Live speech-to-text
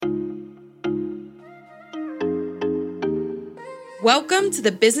Welcome to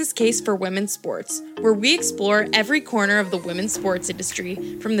the Business Case for Women's Sports, where we explore every corner of the women's sports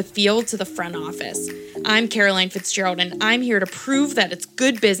industry, from the field to the front office. I'm Caroline Fitzgerald, and I'm here to prove that it's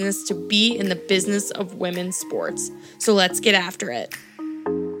good business to be in the business of women's sports. So let's get after it.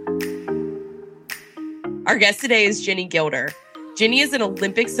 Our guest today is Ginny Gilder. Ginny is an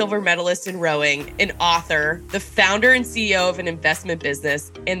Olympic silver medalist in rowing, an author, the founder and CEO of an investment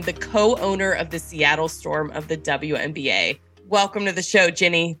business, and the co-owner of the Seattle Storm of the WNBA. Welcome to the show,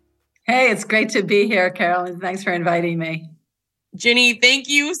 Ginny. Hey, it's great to be here, Carolyn. Thanks for inviting me. Ginny, thank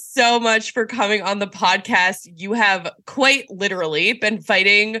you so much for coming on the podcast. You have quite literally been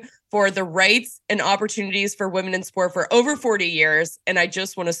fighting for the rights and opportunities for women in sport for over 40 years. And I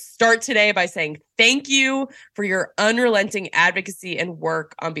just want to start today by saying thank you for your unrelenting advocacy and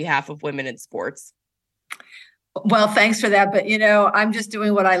work on behalf of women in sports. Well, thanks for that. But, I'm just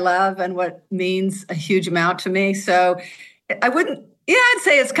doing what I love and what means a huge amount to me. So I'd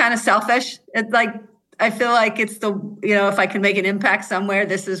say it's kind of selfish. I feel like it's if I can make an impact somewhere,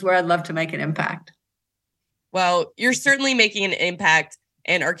 this is where I'd love to make an impact. Well, you're certainly making an impact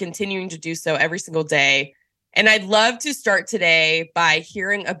and are continuing to do so every single day. And I'd love to start today by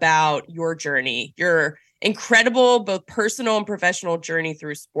hearing about your journey, your incredible, both personal and professional journey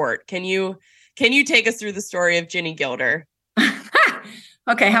through sport. Can you take us through the story of Ginny Gilder?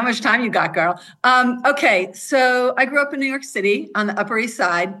 Okay, how much time you got, girl? Okay, so I grew up in New York City on the Upper East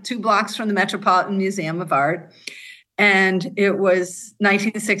Side, 2 blocks from the Metropolitan Museum of Art. And it was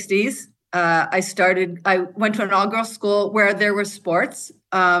 1960s. I went to an all-girls school where there were sports,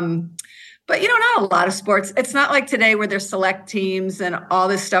 but not a lot of sports. It's not like today where there's select teams and all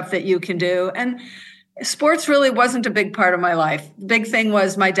this stuff that you can do. And sports really wasn't a big part of my life. The big thing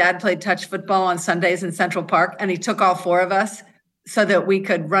was my dad played touch football on Sundays in Central Park, and he took all 4 of us so that we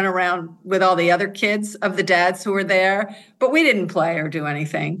could run around with all the other kids of the dads who were there, but we didn't play or do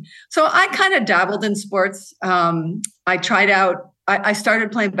anything. So I kind of dabbled in sports. I tried out, I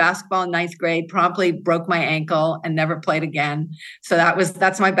started playing basketball in 9th grade, promptly broke my ankle and never played again. So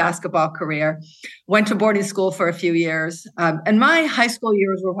that's my basketball career. Went to boarding school for a few years. And my high school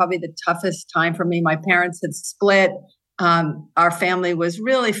years were probably the toughest time for me. My parents had split. Our family was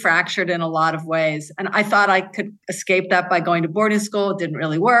really fractured in a lot of ways. And I thought I could escape that by going to boarding school. It didn't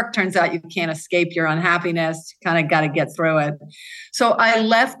really work. Turns out you can't escape your unhappiness. You kind of got to get through it. So I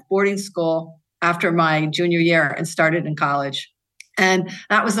left boarding school after my junior year and started in college. And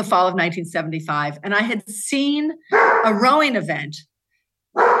that was the fall of 1975. And I had seen a rowing event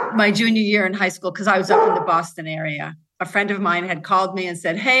my junior year in high school because I was up in the Boston area. A friend of mine had called me and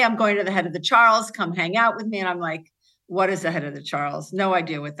said, "Hey, I'm going to the Head of the Charles. Come hang out with me." And I'm like, what is the Head of the Charles? No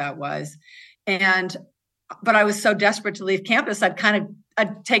idea what that was. But I was so desperate to leave campus, I'd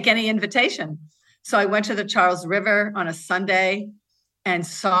take any invitation. So I went to the Charles River on a Sunday and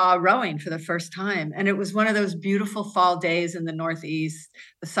saw rowing for the first time. And it was one of those beautiful fall days in the Northeast.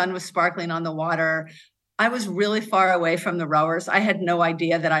 The sun was sparkling on the water. I was really far away from the rowers. I had no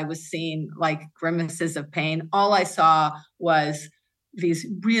idea that I was seeing like grimaces of pain. All I saw was these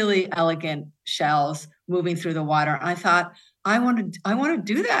really elegant shells moving through the water. I thought, I want to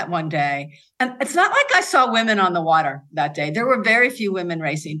do that one day. And it's not like I saw women on the water that day. There were very few women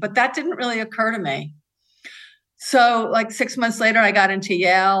racing, but that didn't really occur to me. So like 6 months later, I got into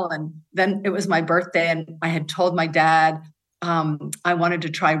Yale, and then it was my birthday, and I had told my dad I wanted to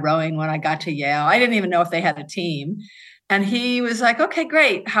try rowing when I got to Yale. I didn't even know if they had a team. And he was like, "Okay,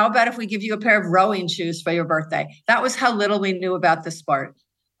 great. How about if we give you a pair of rowing shoes for your birthday?" That was how little we knew about the sport.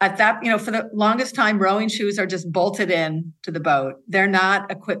 At that, for the longest time, rowing shoes are just bolted in to the boat. They're not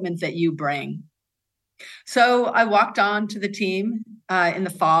equipment that you bring. So I walked on to the team in the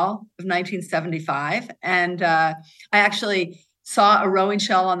fall of 1975. And I actually saw a rowing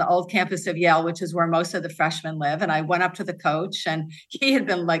shell on the old campus of Yale, which is where most of the freshmen live. And I went up to the coach, and he had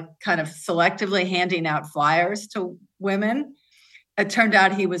been like kind of selectively handing out flyers to women. It turned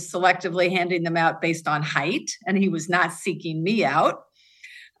out he was selectively handing them out based on height, and he was not seeking me out.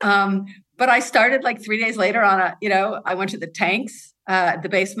 But I started like 3 days later I went to the tanks at the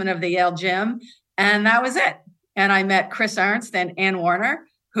basement of the Yale gym, and that was it. And I met Chris Ernst and Ann Warner,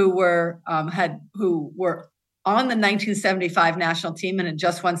 who were on the 1975 national team and had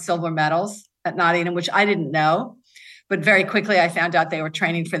just won silver medals at Nottingham, which I didn't know. But very quickly, I found out they were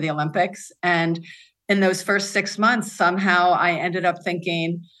training for the Olympics. And in those first 6 months, somehow I ended up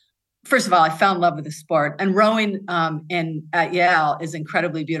thinking, first of all, I fell in love with the sport. And rowing at Yale is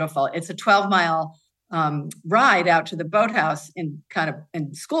incredibly beautiful. It's a 12-mile ride out to the boathouse in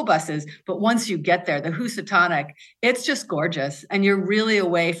school buses. But once you get there, the Housatonic, it's just gorgeous. And you're really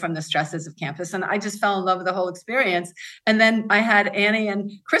away from the stresses of campus. And I just fell in love with the whole experience. And then I had Annie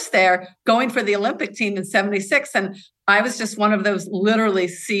and Chris there going for the Olympic team in 76. And I was just one of those literally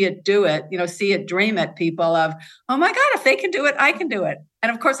see it, do it, see it, dream it people of, oh my God, if they can do it, I can do it.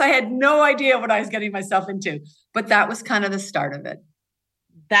 And of course, I had no idea what I was getting myself into. But that was kind of the start of it.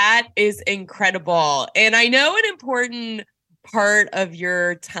 That is incredible. And I know an important part of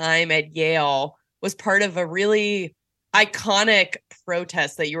your time at Yale was part of a really iconic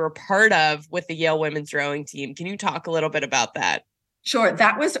protest that you were part of with the Yale women's rowing team. Can you talk a little bit about that? Sure.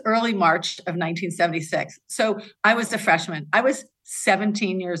 That was early March of 1976. So I was a freshman. I was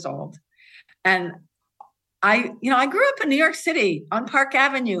 17 years old. And I grew up in New York City on Park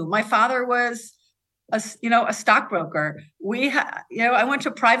Avenue. My father was a stockbroker. I went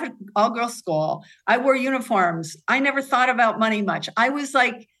to private all-girls school. I wore uniforms. I never thought about money much. I was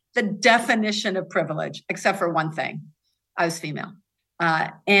like the definition of privilege, except for one thing. I was female.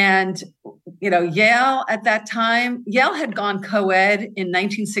 And Yale at that time, Yale had gone co-ed in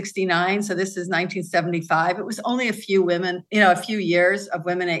 1969. So this is 1975. It was only a few women, a few years of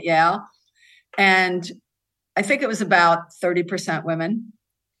women at Yale. And I think it was about 30% women.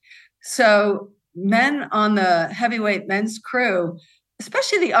 So men on the heavyweight men's crew,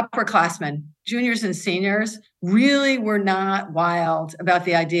 especially the upperclassmen, juniors and seniors, really were not wild about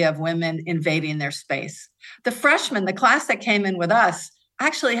the idea of women invading their space. The freshmen, the class that came in with us,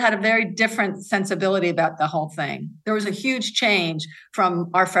 actually had a very different sensibility about the whole thing. There was a huge change from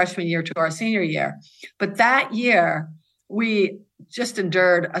our freshman year to our senior year. But that year, we just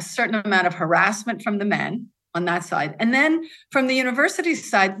endured a certain amount of harassment from the men on that side. And then from the university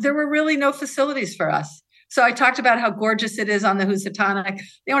side, there were really no facilities for us. So I talked about how gorgeous it is on the Housatonic.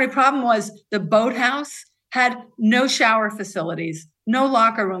 The only problem was the boathouse had no shower facilities, no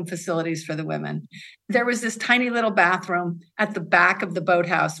locker room facilities for the women. There was this tiny little bathroom at the back of the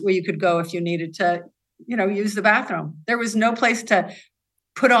boathouse where you could go if you needed to, use the bathroom. There was no place to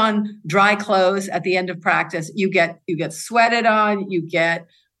put on dry clothes at the end of practice. You get sweated on, you get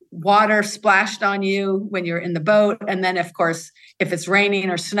water splashed on you when you're in the boat. And then, of course, if it's raining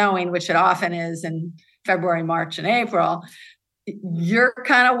or snowing, which it often is in February, March, and April, you're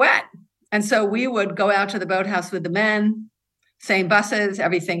kind of wet. And so we would go out to the boathouse with the men, same buses,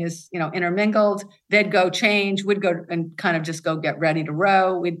 everything is, intermingled. They'd go change. We'd go and kind of just go get ready to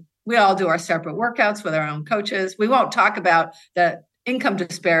row. We'd all do our separate workouts with our own coaches. We won't talk about the income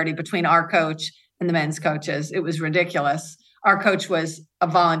disparity between our coach and the men's coaches. It was ridiculous. Our coach was a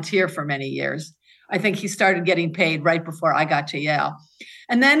volunteer for many years. I think he started getting paid right before I got to Yale.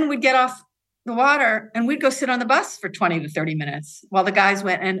 And then we'd get off the water and we'd go sit on the bus for 20 to 30 minutes while the guys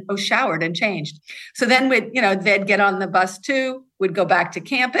went and showered and changed. So then they'd get on the bus too. We'd go back to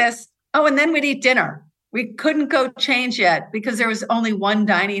campus. Oh, and then we'd eat dinner. We couldn't go change yet because there was only one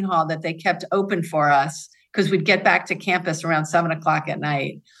dining hall that they kept open for us because we'd get back to campus around 7:00 at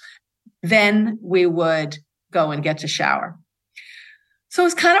night. Then we would go and get to shower. So it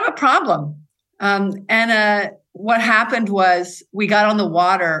was kind of a problem. What happened was we got on the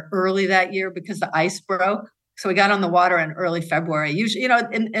water early that year because the ice broke. So we got on the water in early February. Usually,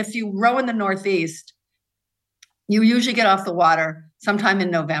 if you row in the Northeast, you usually get off the water sometime in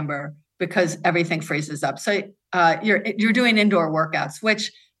November because everything freezes up. So you're doing indoor workouts,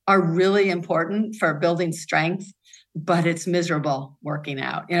 which are really important for building strength, but it's miserable working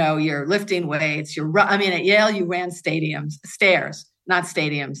out. You're lifting weights. At Yale, you ran stairs, not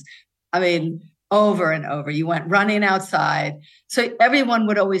stadiums. Over and over. You went running outside. So everyone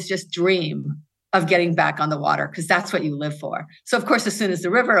would always just dream of getting back on the water because that's what you live for. So of course, as soon as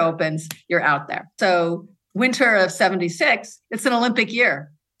the river opens, you're out there. So winter of 76, it's an Olympic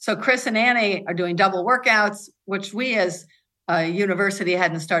year. So Chris and Annie are doing double workouts, which we as a university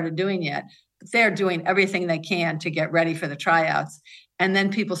hadn't started doing yet. They're doing everything they can to get ready for the tryouts. And then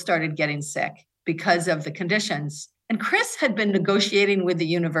people started getting sick because of the conditions. And Chris had been negotiating with the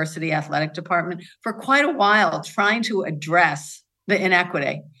university athletic department for quite a while, trying to address the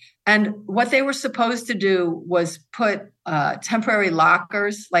inequity. And what they were supposed to do was put temporary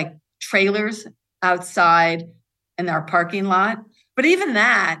lockers, like trailers, outside in our parking lot. But even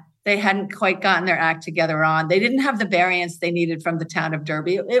that, they hadn't quite gotten their act together on. They didn't have the variance they needed from the town of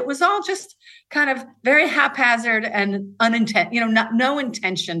Derby. It was all just kind of very haphazard and no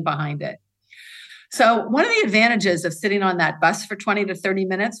intention behind it. So one of the advantages of sitting on that bus for 20 to 30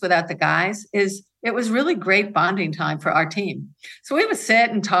 minutes without the guys is it was really great bonding time for our team. So we would sit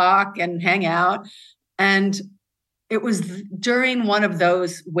and talk and hang out. And it was during one of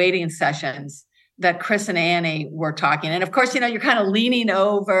those waiting sessions that Chris and Annie were talking. And of course, you're kind of leaning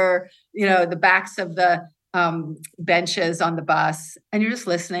over, the backs of the benches on the bus, and you're just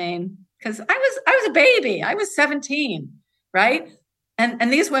listening, because I was a baby. I was 17, right?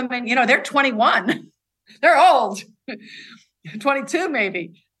 And these women, they're 21. They're old, 22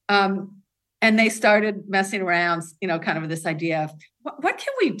 maybe. And they started messing around, kind of this idea of what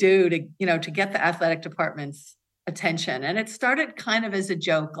can we do to get the athletic department's attention? And it started kind of as a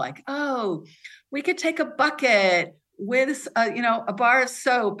joke, like, oh, we could take a bucket with, a bar of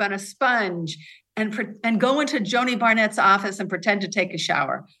soap and a sponge and go into Joni Barnett's office and pretend to take a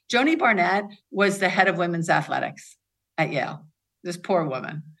shower. Joni Barnett was the head of women's athletics at Yale, this poor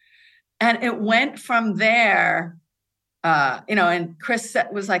woman. And it went from there, and Chris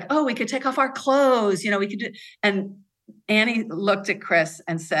was like, oh, we could take off our clothes, we could do, and Annie looked at Chris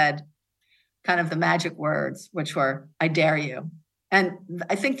and said kind of the magic words, which were, I dare you. And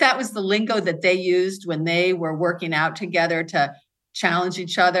I think that was the lingo that they used when they were working out together to challenge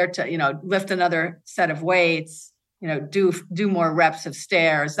each other to, lift another set of weights, do more reps of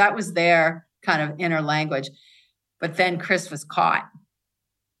stairs. That was their kind of inner language. But then Chris was caught.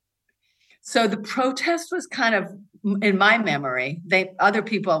 So the protest was kind of, in my memory, other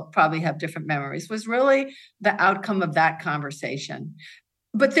people probably have different memories, was really the outcome of that conversation.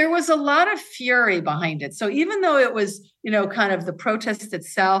 But there was a lot of fury behind it. So even though it was, kind of the protest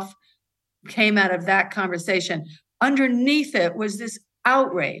itself came out of that conversation, underneath it was this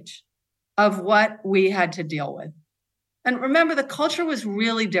outrage of what we had to deal with. And remember, the culture was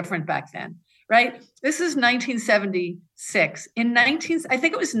really different back then, right? This is 1976. I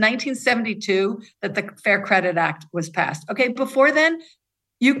think it was 1972 that the Fair Credit Act was passed. Okay, before then,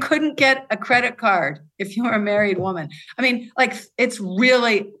 you couldn't get a credit card if you were a married woman. I mean, it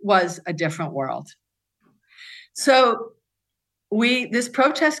really was a different world. So this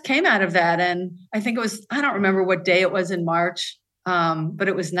protest came out of that. And I think it was, I don't remember what day it was in March, but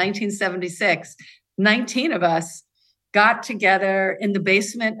it was 1976. 19 of us got together in the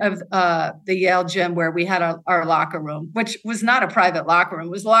basement of the Yale gym where we had our locker room, which was not a private locker room.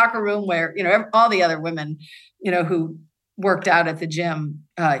 It was a locker room where, all the other women, who worked out at the gym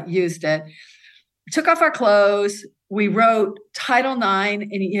used it. We took off our clothes. We wrote Title IX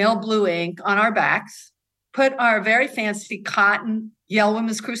in Yale blue ink on our backs, put our very fancy cotton Yale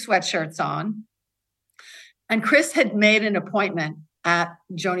Women's Crew sweatshirts on. And Chris had made an appointment at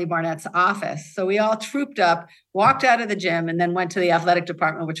Joni Barnett's office. So we all trooped up, walked out of the gym, and then went to the athletic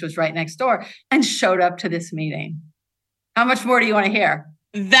department, which was right next door, and showed up to this meeting. How much more do you want to hear?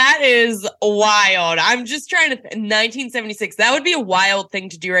 That is wild. I'm just trying to 1976. That would be a wild thing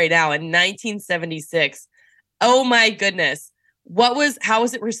to do right now in 1976. Oh my goodness. How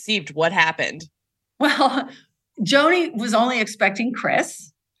was it received? What happened? Well, Joni was only expecting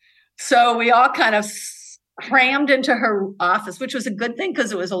Chris. So we all kind of crammed into her office, which was a good thing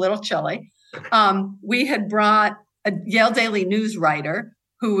because it was a little chilly. We had brought a Yale Daily News writer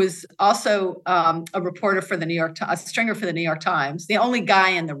who was also a reporter for a stringer for the New York Times, the only guy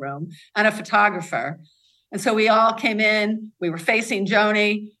in the room, and a photographer. And so we all came in. We were facing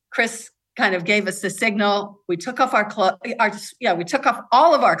Joni. Chris kind of gave us the signal. We took off our clothes. We took off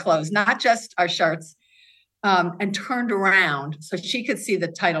all of our clothes, not just our shirts, and turned around so she could see the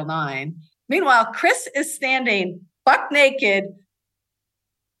Title IX. Meanwhile, Chris is standing buck naked.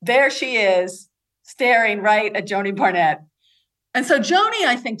 There she is, staring right at Joni Barnett. And so Joni,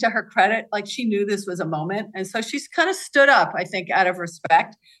 I think, to her credit, she knew this was a moment. And so she's kind of stood up, I think, out of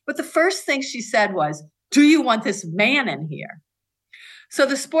respect. But the first thing she said was, do you want this man in here? So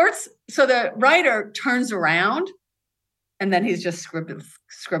the writer turns around, and then he's just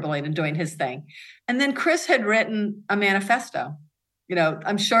scribbling and doing his thing. And then Chris had written a manifesto.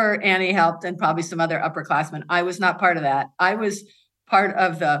 I'm sure Annie helped and probably some other upperclassmen. I was not part of that. I was part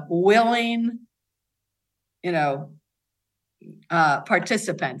of the willing,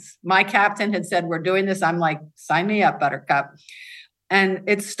 participants. My captain had said, we're doing this. I'm like, sign me up, Buttercup. And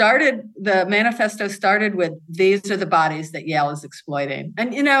the manifesto started with, these are the bodies that Yale is exploiting.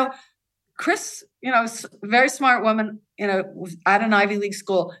 And, Chris, very smart woman, was at an Ivy League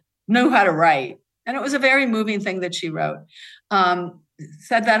school, knew how to write. And it was a very moving thing that she wrote.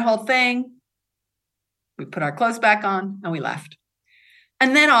 Said that whole thing. We put our clothes back on and we left.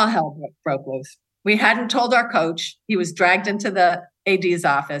 And then all hell broke loose. We hadn't told our coach. He was dragged into the AD's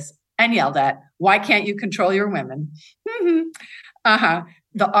office and yelled at, why can't you control your women?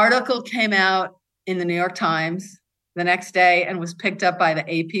 The article came out in the New York Times the next day and was picked up by the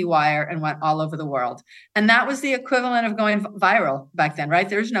AP Wire and went all over the world. And that was the equivalent of going viral back then, right?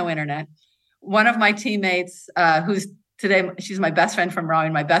 There's no internet. One of my teammates, who's today, she's my best friend from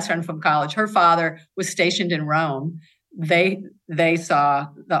Rome, my best friend from college. Her father was stationed in Rome. They saw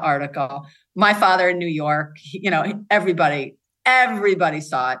the article. My father in New York, everybody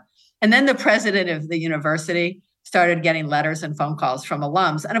saw it. And then the president of the university started getting letters and phone calls from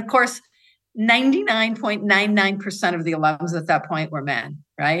alums. And of course, 99.99% of the alums at that point were men,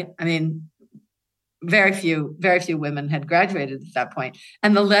 right? I mean, very few women had graduated at that point.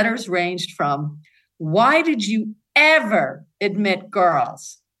 And the letters ranged from, why did you ever admit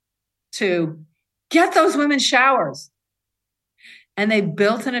girls, to get those women showers? And they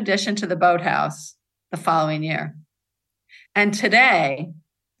built an addition to the boathouse the following year. And today,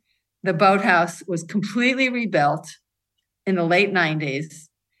 the boathouse was completely rebuilt in the late 90s.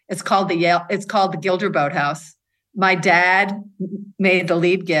 It's called the Gilder Boathouse. My dad made the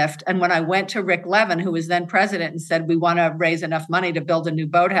lead gift. And when I went to Rick Levin, who was then president, and said, we want to raise enough money to build a new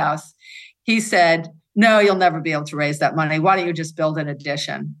boathouse, he said, no, you'll never be able to raise that money. Why don't you just build an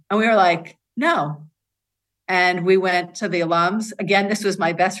addition? And we were like, no. And we went to the alums. Again, this was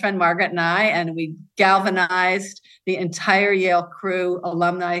my best friend, Margaret, and I, and we galvanized the entire Yale Crew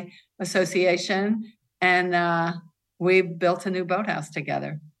Alumni Association. And we built a new boathouse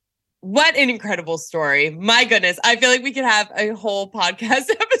together. What an incredible story. My goodness. I feel like we could have a whole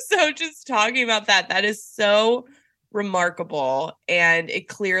podcast episode just talking about that. That is so remarkable. And it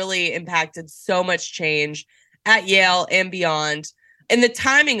clearly impacted so much change at Yale and beyond. And the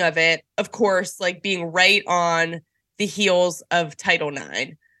timing of it, of course, like being right on the heels of Title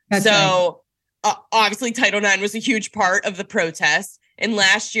IX. That's right. Obviously, Title IX was a huge part of the protest. And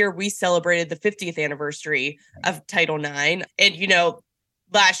last year, we celebrated the 50th anniversary of Title IX. And,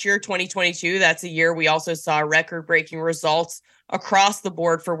 last year, 2022, that's a year we also saw record-breaking results across the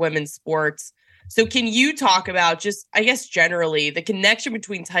board for women's sports. So can you talk about just, I guess, generally the connection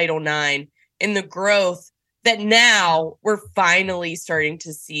between Title IX and the growth that now we're finally starting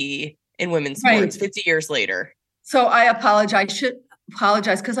to see in women's sports 50 years later? So I apologize. I should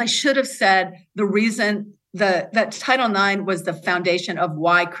apologize because I should have said the reason that Title IX was the foundation of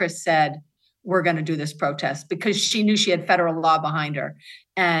why Chris said, we're going to do this protest, because she knew she had federal law behind her.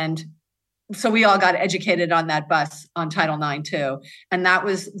 And so we all got educated on that bus on Title IX too. And that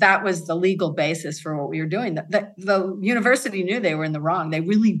was the legal basis for what we were doing. The university knew they were in the wrong. They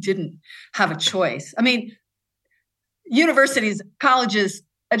really didn't have a choice. I mean, universities, colleges,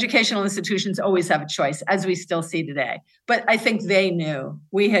 educational institutions always have a choice, as we still see today. But I think they knew.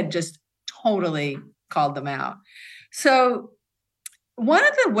 We had just totally called them out. So one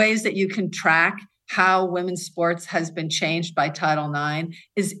of the ways that you can track how women's sports has been changed by Title IX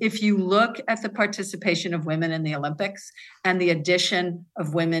is if you look at the participation of women in the Olympics and the addition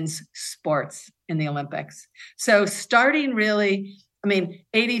of women's sports in the Olympics. So starting really,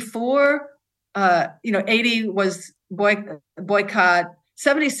 84, 80 was boycott.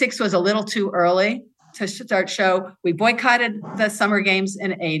 76 was a little too early to start show. We boycotted the Summer Games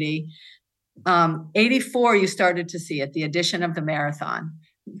in 80. 84, you started to see it, the addition of the marathon,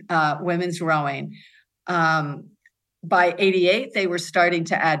 women's rowing. By 88, they were starting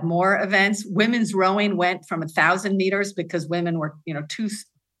to add more events. Women's rowing went from 1,000 meters because women were,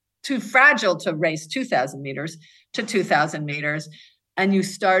 too fragile to race 2,000 meters to 2,000 meters. And you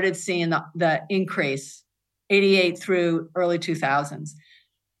started seeing the increase, 88 through early 2000s.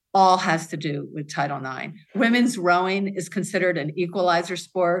 All has to do with Title IX. Women's rowing is considered an equalizer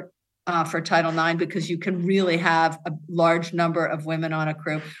sport for Title IX because you can really have a large number of women on a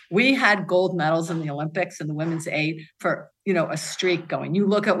crew. We had gold medals in the Olympics and the women's 8 for, a streak going. You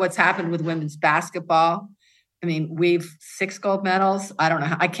look at what's happened with women's basketball. We've 6 gold medals. I don't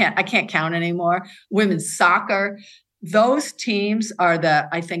know. I can't count anymore. Women's soccer. Those teams are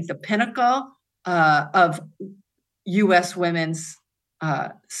I think the pinnacle of U.S. women's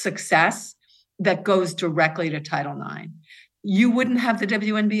success that goes directly to Title IX. You wouldn't have the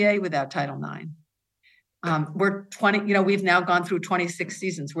WNBA without Title IX. We're 20, we've now gone through 26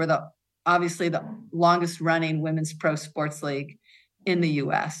 seasons. We're obviously the longest running women's pro sports league in the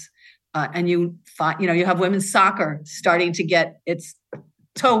US. And you have women's soccer starting to get its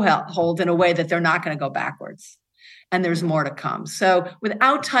toehold in a way that they're not going to go backwards. And there's more to come. So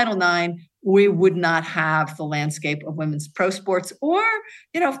without Title IX, we would not have the landscape of women's pro sports. Or,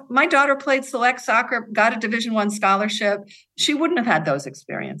 my daughter played select soccer, got a Division I scholarship. She wouldn't have had those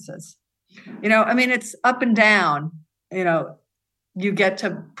experiences. It's up and down. You get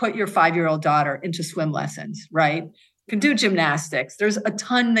to put your 5-year-old daughter into swim lessons, right? You can do gymnastics. There's a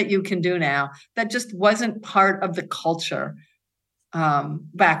ton that you can do now that just wasn't part of the culture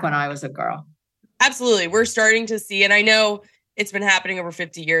back when I was a girl. Absolutely. We're starting to see, and I know it's been happening over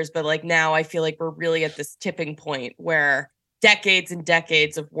 50 years, but like now I feel like we're really at this tipping point where decades and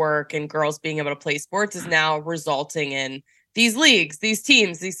decades of work and girls being able to play sports is now resulting in these leagues, these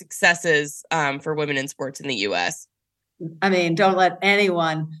teams, these successes for women in sports in the US. I mean, don't let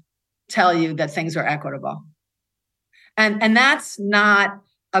anyone tell you that things are equitable. And that's not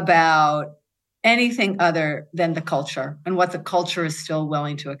about anything other than the culture and what the culture is still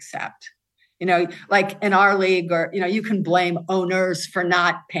willing to accept. You know, like in our league, or, you know, you can blame owners for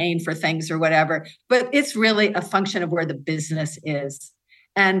not paying for things or whatever, but it's really a function of where the business is.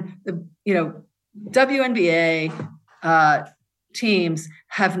 And the, you know, WNBA teams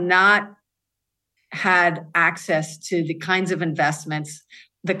have not had access to the kinds of investments,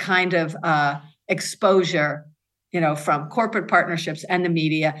 the kind of exposure, you know, from corporate partnerships and the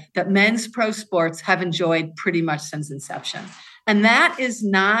media that men's pro sports have enjoyed pretty much since inception. And that is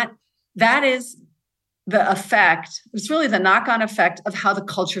the effect. It's really the knock-on effect of how the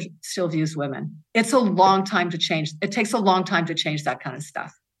culture still views women. It's a long time to change. It takes a long time to change that kind of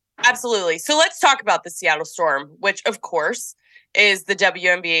stuff. Absolutely. So let's talk about the Seattle Storm, which of course is the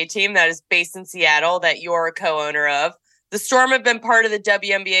WNBA team that is based in Seattle that you're a co-owner of. The Storm have been part of the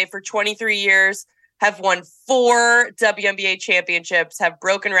WNBA for 23 years, have won 4 WNBA championships, have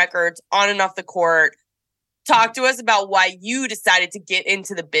broken records on and off the court. Talk to us about why you decided to get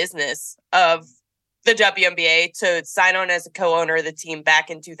into the business of the WNBA to sign on as a co-owner of the team back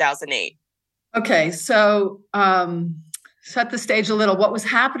in 2008. Okay, so set the stage a little. What was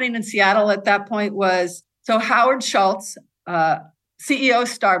happening in Seattle at that point was, so Howard Schultz, CEO of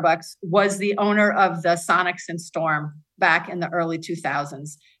Starbucks, was the owner of the Sonics and Storm back in the early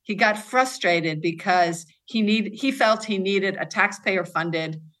 2000s. He got frustrated because he felt he needed a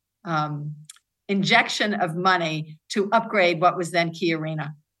taxpayer-funded injection of money to upgrade what was then Key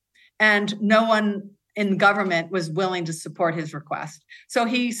Arena. And no one in government was willing to support his request. So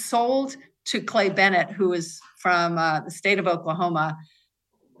he sold to Clay Bennett, who was from the state of Oklahoma,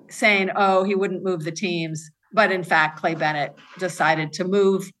 saying, oh, he wouldn't move the teams. But in fact, Clay Bennett decided to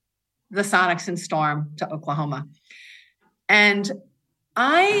move the Sonics and Storm to Oklahoma. And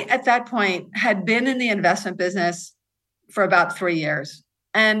I, at that point, had been in the investment business for about 3 years.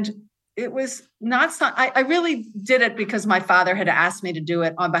 And it was not, I really did it because my father had asked me to do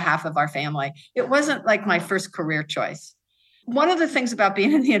it on behalf of our family. It wasn't like my first career choice. One of the things about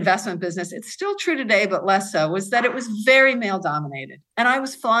being in the investment business, it's still true today, but less so, was that it was very male dominated. And I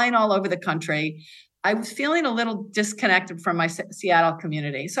was flying all over the country. I was feeling a little disconnected from my Seattle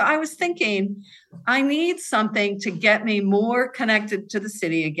community. So I was thinking, I need something to get me more connected to the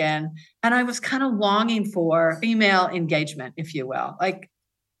city again. And I was kind of longing for female engagement, if you will, like,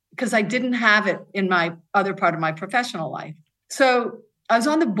 because I didn't have it in my other part of my professional life. So I was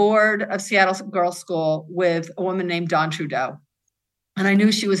on the board of Seattle Girls School with a woman named Dawn Trudeau. And I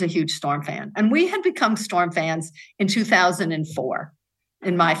knew she was a huge Storm fan. And we had become Storm fans in 2004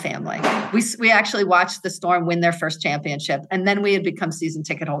 in my family. We actually watched the Storm win their first championship. And then we had become season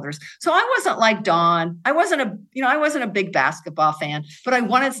ticket holders. So I wasn't like Dawn. I wasn't a big basketball fan, but I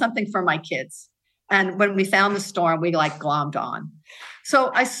wanted something for my kids. And when we found the Storm, we like glommed on.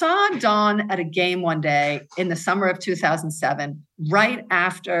 So I saw Dawn at a game one day in the summer of 2007, right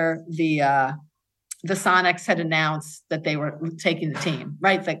after the Sonics had announced that they were taking the team,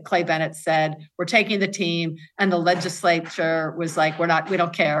 right? That Clay Bennett said, we're taking the team. And the legislature was like, we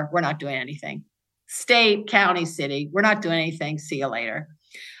don't care. We're not doing anything. State, county, city, we're not doing anything. See you later.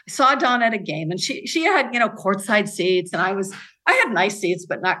 I saw Dawn at a game and she had, courtside seats, and I had nice seats,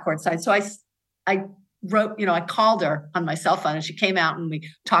 but not courtside. So I wrote, I called her on my cell phone and she came out and we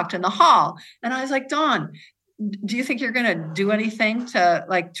talked in the hall. And I was like, Dawn, do you think you're going to do anything to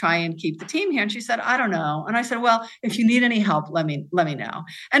like try and keep the team here? And she said, I don't know. And I said, well, if you need any help, let me know.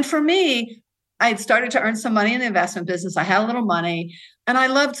 And for me, I had started to earn some money in the investment business. I had a little money and I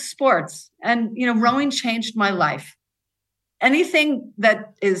loved sports, and, rowing changed my life. Anything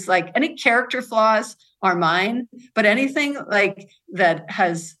that is like any character flaws are mine, but anything like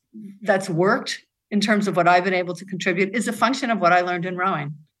that's worked in terms of what I've been able to contribute is a function of what I learned in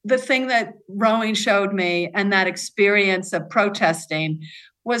rowing. The thing that rowing showed me and that experience of protesting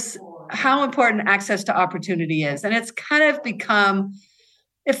was how important access to opportunity is. And it's kind of become,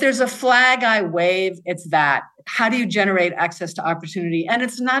 if there's a flag I wave, it's that. How do you generate access to opportunity? And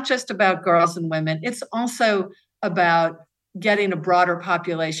it's not just about girls and women. It's also about getting a broader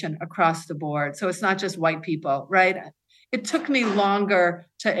population across the board. So it's not just white people, right? It took me longer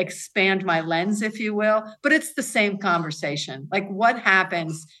to expand my lens, if you will, but it's the same conversation. Like, what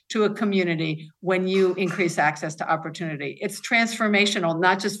happens to a community when you increase access to opportunity? It's transformational,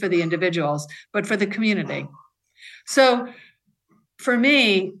 not just for the individuals, but for the community. So for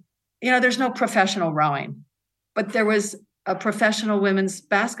me, there's no professional rowing, but there was a professional women's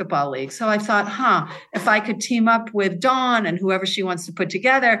basketball league. So I thought, if I could team up with Dawn and whoever she wants to put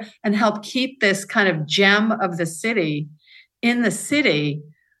together and help keep this kind of gem of the city in the city,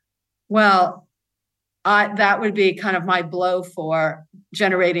 well, that would be kind of my blow for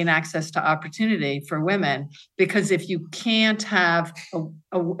generating access to opportunity for women. Because if you can't have,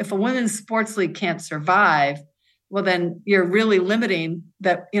 if a women's sports league can't survive, well, then you're really limiting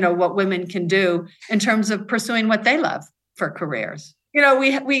that, what women can do in terms of pursuing what they love for careers.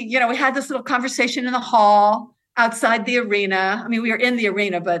 We had this little conversation in the hall outside the arena. I mean, we were in the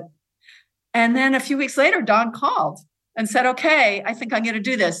arena, and then a few weeks later, Dawn called and said, okay, I think I'm going to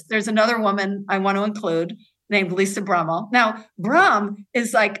do this. There's another woman I want to include named Lisa Brummel. Now, Brum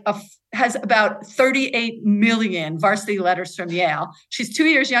is has about 38 million varsity letters from Yale. She's 2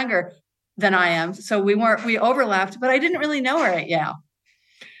 years younger than I am. So we overlapped, but I didn't really know her at Yale.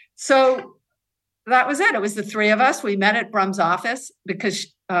 So that was it. It was the three of us. We met at Brum's office because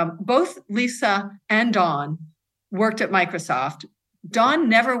both Lisa and Dawn worked at Microsoft. Dawn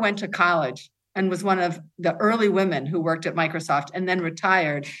never went to college and was one of the early women who worked at Microsoft and then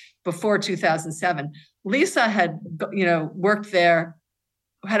retired before 2007. Lisa had, worked there,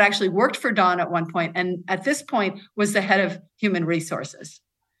 had actually worked for Dawn at one point, and at this point was the head of human resources.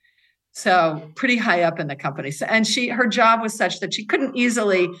 So pretty high up in the company. So, and her job was such that she couldn't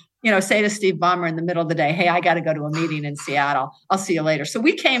easily, say to Steve Ballmer in the middle of the day, hey, I got to go to a meeting in Seattle. I'll see you later. So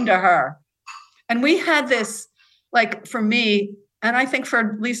we came to her and we had this, for me, and I think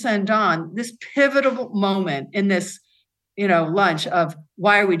for Lisa and Dawn, this pivotal moment in this, lunch of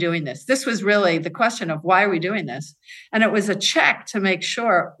why are we doing this? This was really the question of why are we doing this? And it was a check to make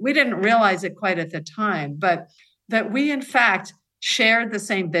sure, we didn't realize it quite at the time, but that we in fact shared the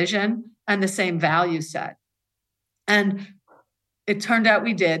same vision and the same value set. And it turned out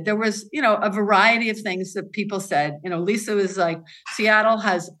we did. There was, a variety of things that people said. Lisa was like, Seattle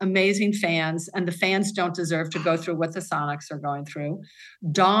has amazing fans and the fans don't deserve to go through what the Sonics are going through.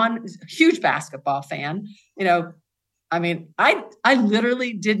 Dawn, huge basketball fan. I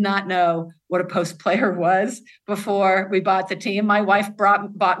literally did not know what a post player was before we bought the team. My wife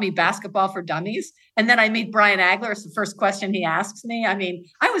bought me Basketball for Dummies. And then I meet Brian Agler. It's the first question he asks me.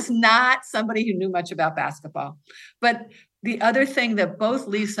 I was not somebody who knew much about basketball. But the other thing that both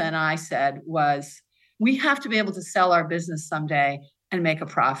Lisa and I said was, we have to be able to sell our business someday and make a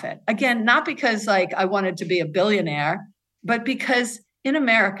profit. Again, not because I wanted to be a billionaire, but because in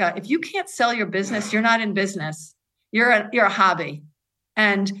America, if you can't sell your business, you're not in business. You're a hobby.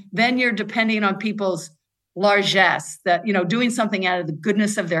 And then you're depending on people's largesse, that, doing something out of the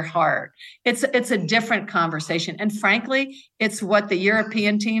goodness of their heart. It's a different conversation. And frankly, it's what the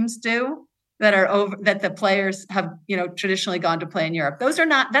European teams do that the players have, traditionally gone to play in Europe. That's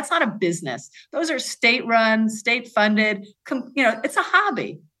not a business. Those are state run, state funded, it's a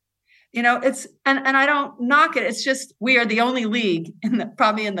hobby. And I don't knock it. It's just, we are the only league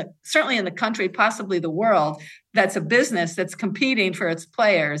certainly in the country, possibly the world, that's a business that's competing for its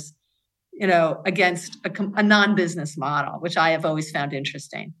players, against a non-business model, which I have always found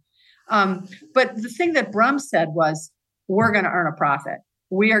interesting. But the thing that Brum said was, we're going to earn a profit.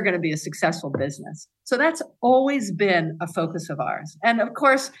 We are going to be a successful business. So that's always been a focus of ours. And of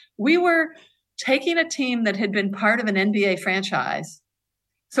course, we were taking a team that had been part of an NBA franchise.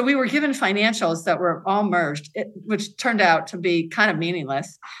 So we were given financials that were all merged, which turned out to be kind of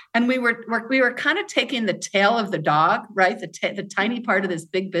meaningless. And we were kind of taking the tail of the dog, right? The tiny part of this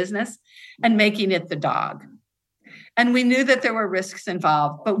big business and making it the dog. And we knew that there were risks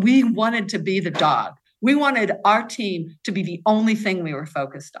involved, but we wanted to be the dog. We wanted our team to be the only thing we were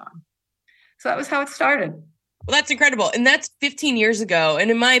focused on. So that was how it started. Well, that's incredible. And that's 15 years ago.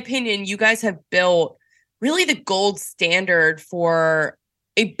 And in my opinion, you guys have built really the gold standard for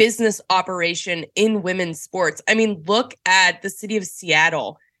a business operation in women's sports. Look at the city of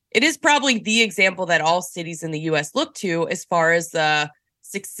Seattle. It is probably the example that all cities in the US look to as far as the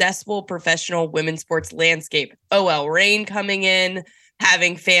successful professional women's sports landscape. OL Reign coming in,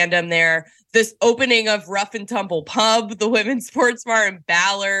 having fandom there, this opening of Rough and Tumble Pub, the women's sports bar in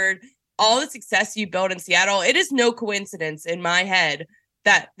Ballard, all the success you built in Seattle. It is no coincidence in my head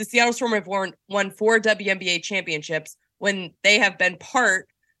that the Seattle Storm have won 4 WNBA championships when they have been part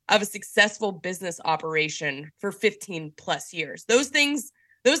of a successful business operation for 15 plus years. Those things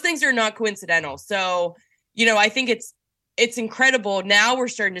are not coincidental. So, I think it's incredible. Now we're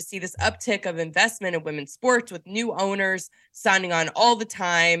starting to see this uptick of investment in women's sports with new owners signing on all the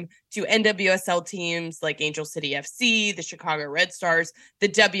time to NWSL teams like Angel City FC, the Chicago Red Stars. The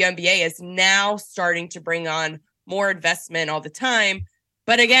WNBA is now starting to bring on more investment all the time.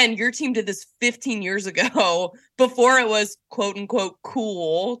 But again, your team did this 15 years ago before it was quote unquote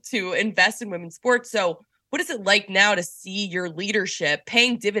cool to invest in women's sports. So what is it like now to see your leadership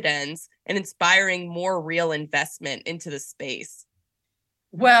paying dividends and inspiring more real investment into the space?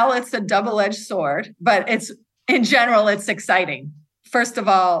 Well, it's a double-edged sword, but in general, it's exciting. First of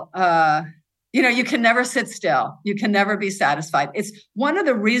all, you can never sit still. You can never be satisfied. It's one of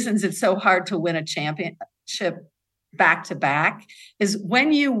the reasons it's so hard to win a championship back to back is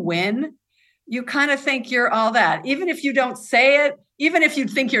when you win, you kind of think you're all that. Even if you don't say it, even if you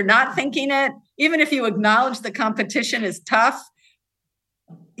think you're not thinking it, even if you acknowledge the competition is tough,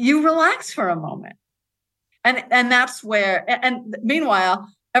 you relax for a moment. And that's where, and meanwhile,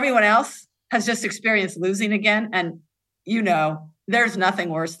 everyone else has just experienced losing again. And, there's nothing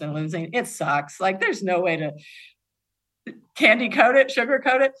worse than losing. It sucks. Like there's no way to candy coat it, sugar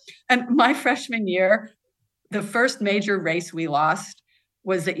coat it. And my freshman year, the first major race we lost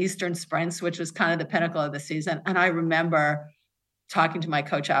was the Eastern Sprints, which was kind of the pinnacle of the season. And I remember talking to my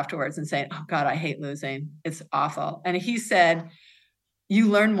coach afterwards and saying, oh God, I hate losing. It's awful. And he said, you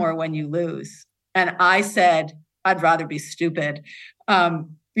learn more when you lose. And I said, I'd rather be stupid.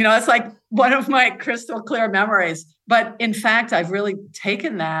 It's like one of my crystal clear memories. But in fact, I've really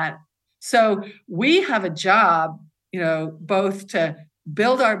taken that. So we have a job, both to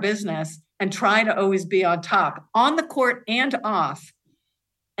build our business and try to always be on top, on the court and off.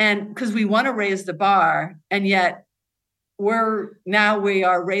 And because we want to raise the bar, and yet we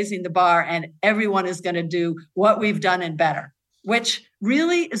are raising the bar and everyone is going to do what we've done and better, which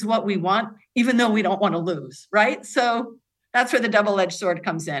really is what we want, even though we don't want to lose, right? So that's where the double-edged sword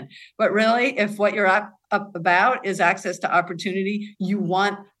comes in. But really, if what you're up about is access to opportunity, you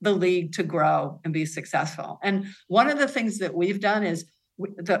want the league to grow and be successful. And one of the things that we've done is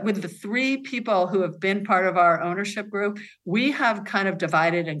with the three people who have been part of our ownership group, we have kind of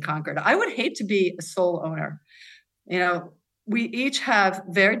divided and conquered. I would hate to be a sole owner. We each have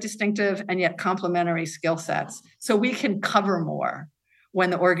very distinctive and yet complementary skill sets. So we can cover more when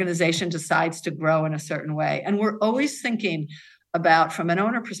the organization decides to grow in a certain way. And we're always thinking about, from an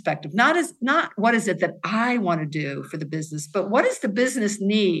owner perspective, not what is it that I want to do for the business, but what does the business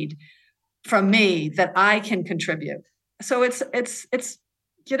need from me that I can contribute? So it's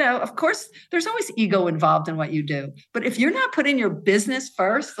of course, there's always ego involved in what you do. But if you're not putting your business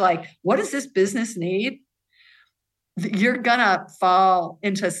first, like, what does this business need? You're going to fall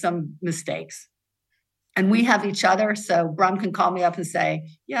into some mistakes. And we have each other. So Brum can call me up and say,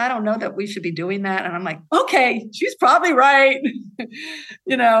 yeah, I don't know that we should be doing that. And I'm like, okay, she's probably right.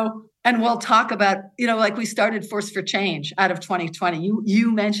 And we'll talk about, like we started Force for Change out of 2020.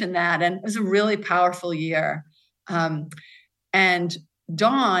 You mentioned that. And it was a really powerful year. And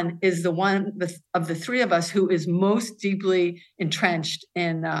Dawn is the one of the three of us who is most deeply entrenched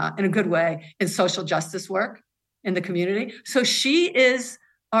in a good way in social justice work in the community. So she is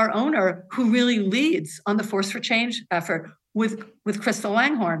our owner who really leads on the Force for Change effort with Crystal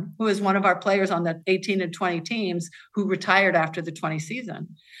Langhorne, who is one of our players on the 18 and 20 teams who retired after the 20 season.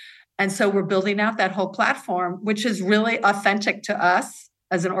 And so we're building out that whole platform, which is really authentic to us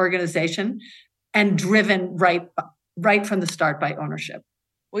as an organization and driven right from the start by ownership.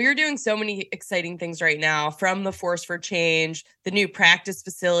 Well, you're doing so many exciting things right now, from the Force for Change, the new practice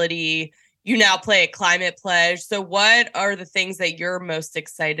facility. You now play at Climate Pledge. So what are the things that you're most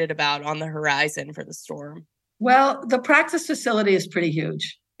excited about on the horizon for the Storm? Well, the practice facility is pretty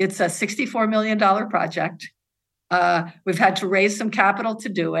huge. It's a $64 million project. We've had to raise some capital to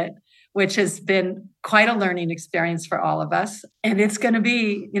do it, which has been quite a learning experience for all of us. And it's going to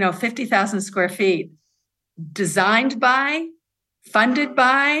be, 50,000 square feet, designed by, funded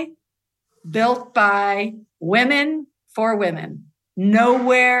by, built by women for women.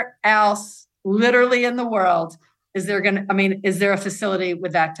 Nowhere else, literally in the world, is there a facility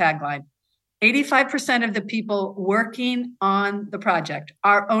with that tagline? 85% of the people working on the project,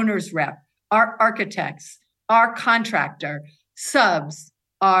 our owner's rep, our architects, our contractor, subs,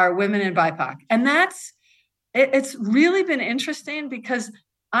 are women and BIPOC. And it's really been interesting because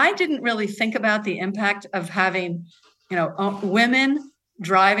I didn't really think about the impact of having, women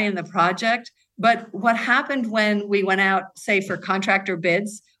driving the project. But what happened when we went out, say, for contractor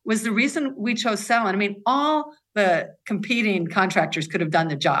bids was the reason we chose Selin. All the competing contractors could have done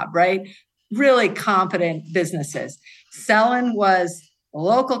the job, right? Really competent businesses. Selin was a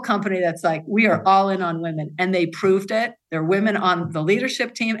local company that's like, we are all in on women. And they proved it. There are women on the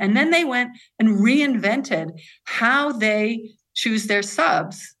leadership team. And then they went and reinvented how they choose their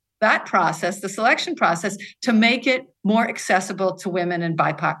subs, that process, the selection process, to make it more accessible to women and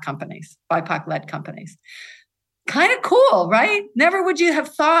BIPOC companies, BIPOC-led companies. kind of cool, right? Never would you have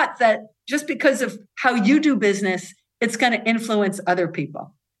thought that just because of how you do business, it's going to influence other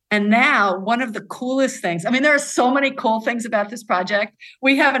people. And now one of the coolest things, I mean, there are so many cool things about this project.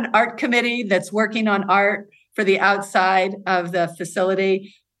 We have an art committee that's working on art for the outside of the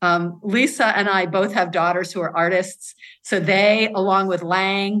facility. Lisa and I both have daughters who are artists. So they, along with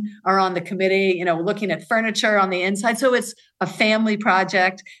Lang, are on the committee, looking at furniture on the inside. So it's a family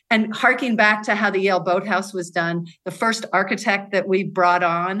project. And harking back to how the Yale Boathouse was done, the first architect that we brought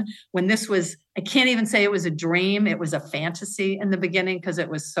on when this was, I can't even say it was a dream, it was a fantasy in the beginning because it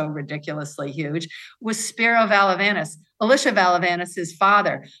was so ridiculously huge, was Spiro Valavanis, Alicia Valavanis'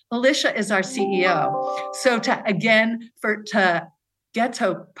 father. Alicia is our CEO. So to get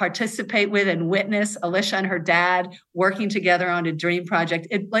to participate with and witness Alicia and her dad working together on a dream project.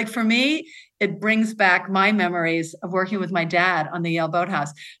 For me, it brings back my memories of working with my dad on the Yale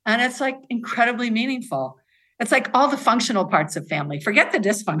Boathouse. And it's incredibly meaningful. It's all the functional parts of family. Forget the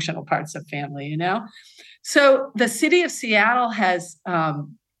dysfunctional parts of family, So the city of Seattle has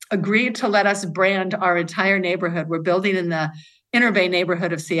agreed to let us brand our entire neighborhood. We're building in the Inner Bay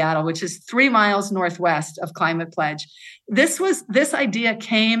neighborhood of Seattle, which is 3 miles northwest of Climate Pledge. This idea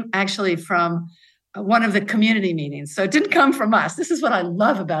came actually from one of the community meetings. So it didn't come from us. This is what I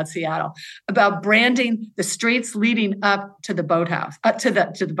love about Seattle, about branding the streets leading up to the boathouse, to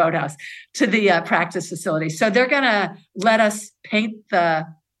the practice facility. So they're going to let us paint the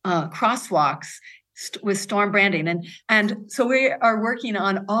crosswalks with storm branding. And so we are working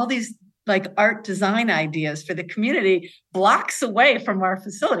on all these art design ideas for the community blocks away from our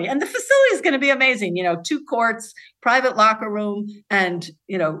facility. And the facility is going to be amazing. 2 courts, private locker room, and,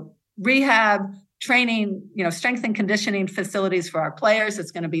 rehab, training, strength and conditioning facilities for our players.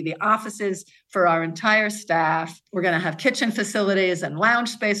 It's going to be the offices for our entire staff. We're going to have kitchen facilities and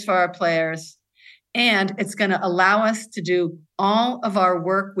lounge space for our players. And it's going to allow us to do all of our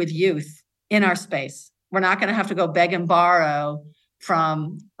work with youth in our space. We're not going to have to go beg and borrow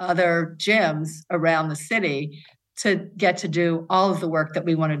from other gyms around the city to get to do all of the work that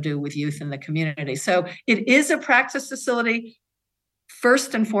we want to do with youth in the community. So it is a practice facility,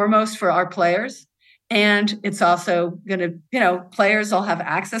 first and foremost, for our players. And it's also going to, players will have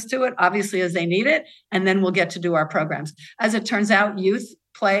access to it, obviously, as they need it. And then we'll get to do our programs. As it turns out, youth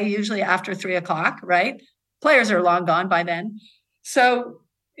play usually after 3:00, right? Players are long gone by then. So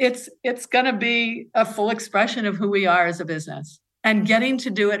it's going to be a full expression of who we are as a business. And getting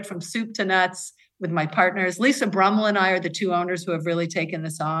to do it from soup to nuts with my partners, Lisa Brummel and I are the 2 owners who have really taken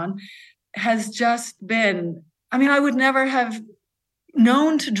this on, has just been, I would never have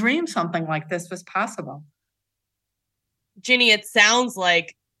known to dream something like this was possible. Ginny, it sounds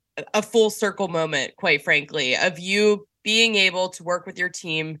like a full circle moment, quite frankly, of you being able to work with your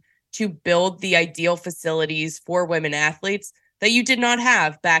team to build the ideal facilities for women athletes that you did not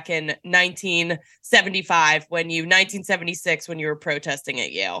have back in 1976 when you were protesting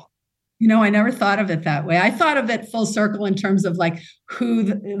at Yale. I never thought of it that way. I thought of it full circle in terms of who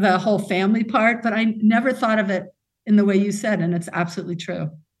the whole family part, but I never thought of it in the way you said, and it's absolutely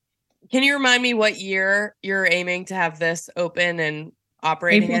true. Can you remind me what year you're aiming to have this open and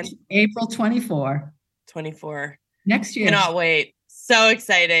operating in? April 24. 24. Next year. Cannot wait. So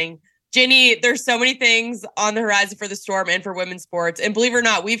exciting. Ginny, there's so many things on the horizon for the Storm and for women's sports. And believe it or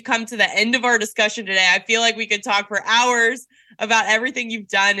not, we've come to the end of our discussion today. I feel like we could talk for hours about everything you've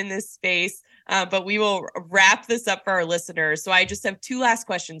done in this space, but we will wrap this up for our listeners. So I just have 2 last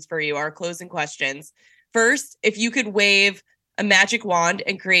questions for you, our closing questions. First, if you could wave a magic wand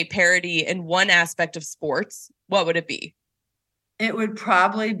and create parity in one aspect of sports, what would it be? It would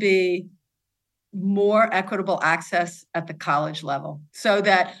probably be more equitable access at the college level, so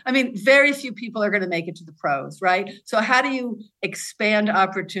that, very few people are going to make it to the pros, right? So how do you expand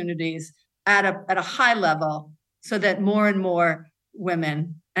opportunities at a high level so that more and more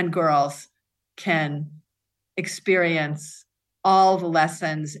women and girls can experience all the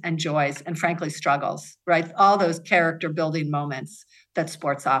lessons and joys and frankly struggles, right? All those character building moments that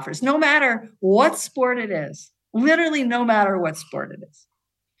sports offers, no matter what sport it is, literally no matter what sport it is.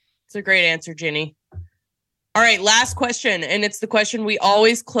 It's a great answer, Ginny. All right, last question. And it's the question we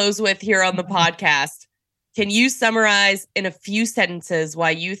always close with here on the podcast. Can you summarize in a few sentences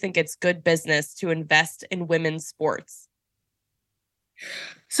why you think it's good business to invest in women's sports?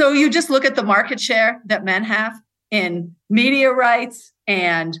 So you just look at the market share that men have in media rights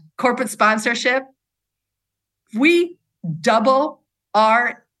and corporate sponsorship. We double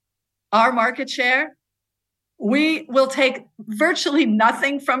our market share. We will take virtually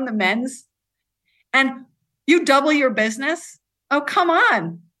nothing from the men's, and you double your business. Oh, come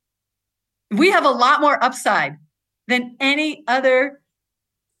on. We have a lot more upside than any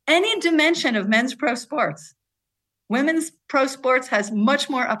dimension of men's pro sports. Women's pro sports has much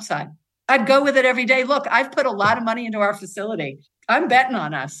more upside. I'd go with it every day. Look, I've put a lot of money into our facility. I'm betting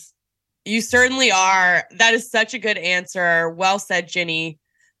on us. You certainly are. That is such a good answer. Well said, Ginny.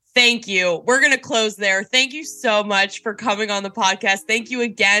 Thank you. We're going to close there. Thank you so much for coming on the podcast. Thank you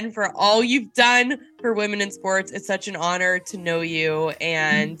again for all you've done for women in sports. It's such an honor to know you.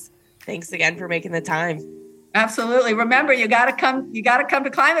 And thanks again for making the time. Absolutely. Remember, you got to come to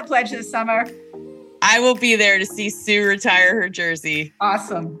Climate Pledge this summer. I will be there to see Sue retire her jersey.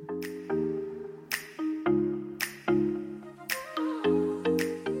 Awesome.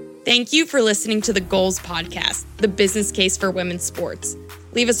 Thank you for listening to the Goals Podcast, the business case for women's sports.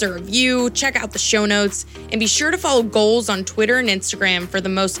 Leave us a review, check out the show notes, and be sure to follow Goals on Twitter and Instagram for the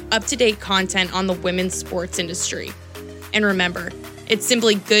most up-to-date content on the women's sports industry. And remember, it's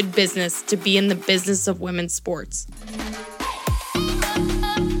simply good business to be in the business of women's sports.